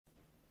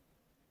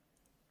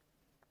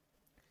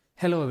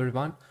Hello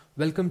everyone,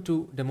 welcome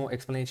to demo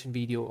explanation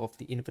video of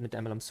the Infinite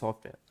MLM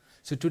software.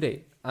 So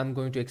today I'm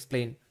going to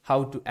explain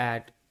how to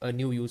add a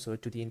new user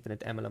to the Infinite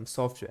MLM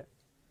software.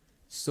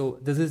 So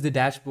this is the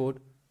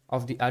dashboard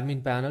of the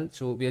admin panel.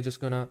 So we are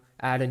just gonna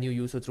add a new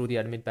user through the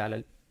admin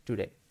panel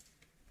today.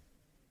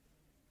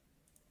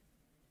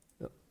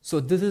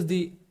 So this is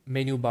the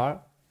menu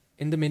bar.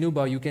 In the menu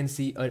bar you can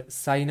see a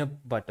sign up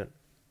button.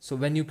 So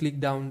when you click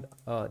down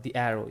the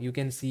arrow, you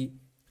can see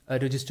a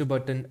register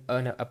button,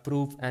 an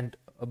approve and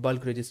a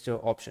bulk register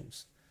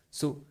options.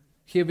 So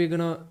here we're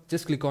gonna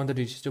just click on the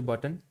register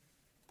button.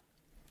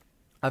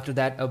 After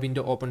that a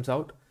window opens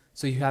out.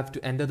 So you have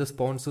to enter the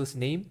sponsor's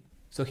name.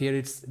 So here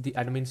it's the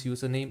admin's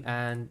username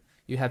and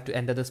you have to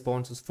enter the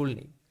sponsor's full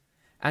name.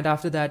 And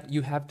after that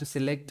you have to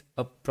select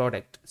a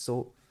product.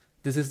 So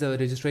this is the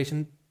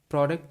registration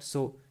product.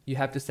 So you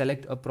have to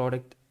select a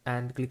product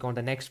and click on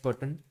the next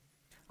button.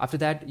 After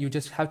that you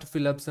just have to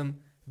fill up some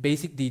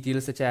basic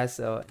details such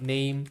as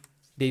name,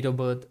 date of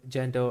birth,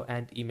 gender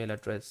and email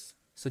address.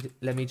 So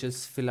let me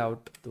just fill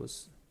out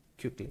those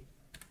quickly.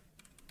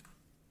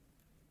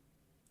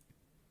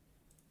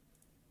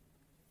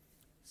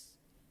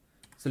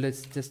 So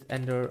let's just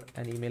enter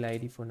an email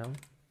ID for now.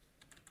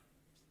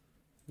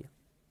 Yeah.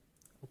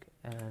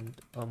 Okay. And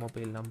a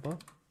mobile number.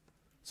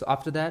 So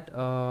after that,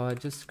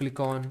 just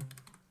click on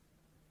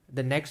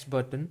the next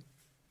button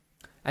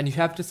and you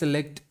have to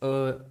select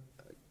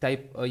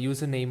type a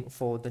username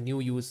for the new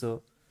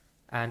user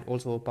and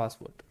also a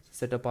password.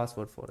 Set a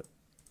password for it.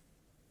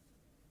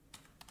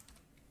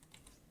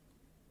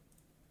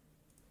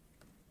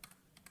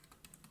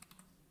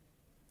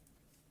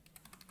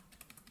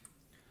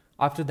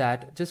 After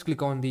that, just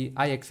click on the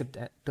I accept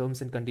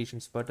terms and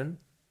conditions button.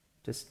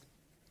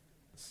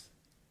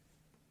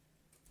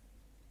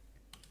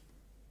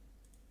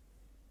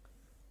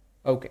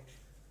 Okay.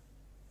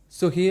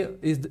 So here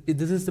is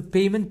this is the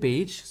payment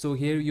page. So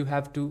here you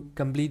have to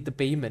complete the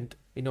payment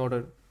in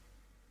order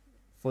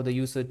for the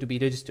user to be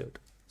registered.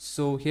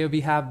 So here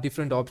we have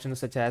different options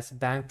such as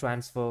bank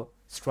transfer,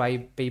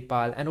 Stripe,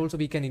 PayPal, and also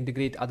we can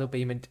integrate other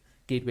payment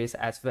gateways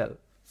as well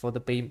for the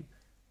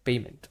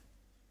payment.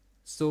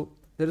 So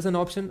there is an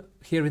option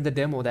here in the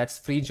demo that's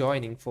free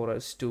joining for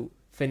us to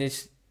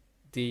finish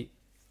the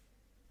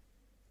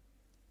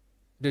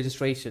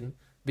registration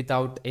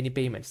without any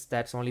payments.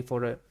 That's only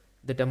for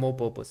the demo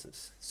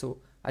purposes.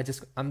 So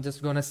I'm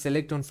just gonna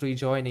select on free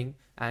joining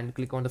and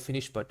click on the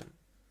finish button.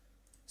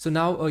 So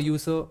now a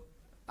user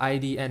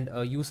ID and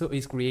a user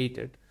is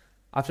created.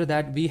 After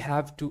that we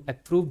have to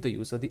approve the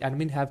user. The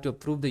admin have to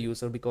approve the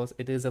user because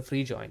it is a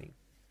free joining.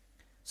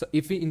 So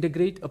if we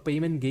integrate a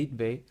payment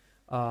gateway,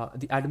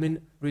 the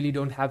admin really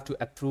don't have to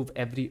approve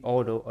every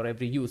order or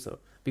every user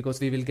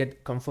because we will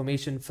get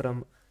confirmation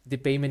from the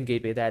payment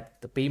gateway that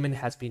the payment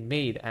has been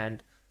made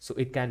and so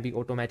it can be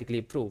automatically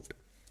approved.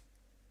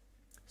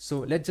 So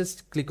let's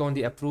just click on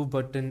the approve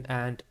button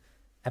and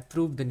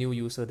approve the new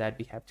user that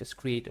we have just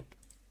created.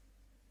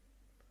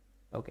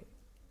 Okay.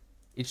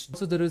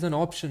 So there is an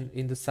option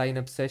in the sign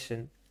up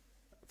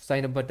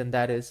button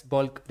that is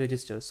bulk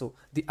register. So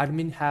the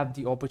admin have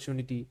the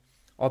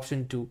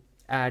option to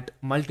add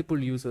multiple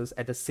users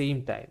at the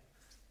same time.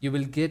 You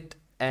will get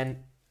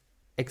an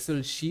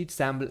Excel sheet,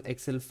 sample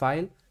Excel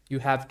file. You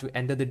have to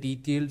enter the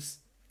details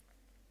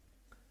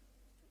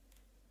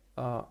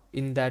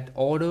in that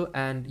order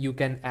and you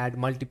can add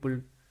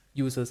multiple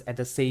users at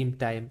the same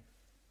time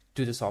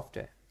to the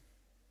software.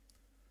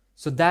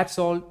 So that's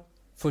all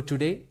for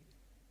today.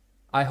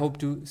 I hope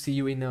to see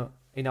you in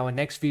our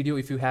next video.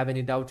 If you have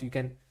any doubt, you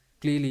can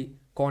clearly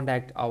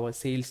contact our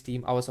sales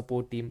team, our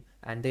support team,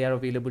 and they are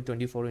available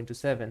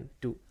 24/7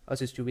 to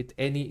assist you with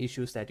any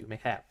issues that you may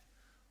have.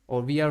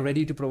 Or we are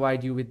ready to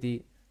provide you with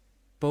the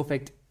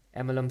perfect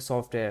MLM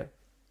software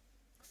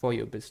for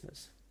your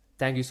business.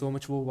 Thank you so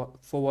much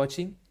for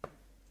watching.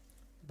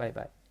 Bye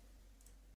bye.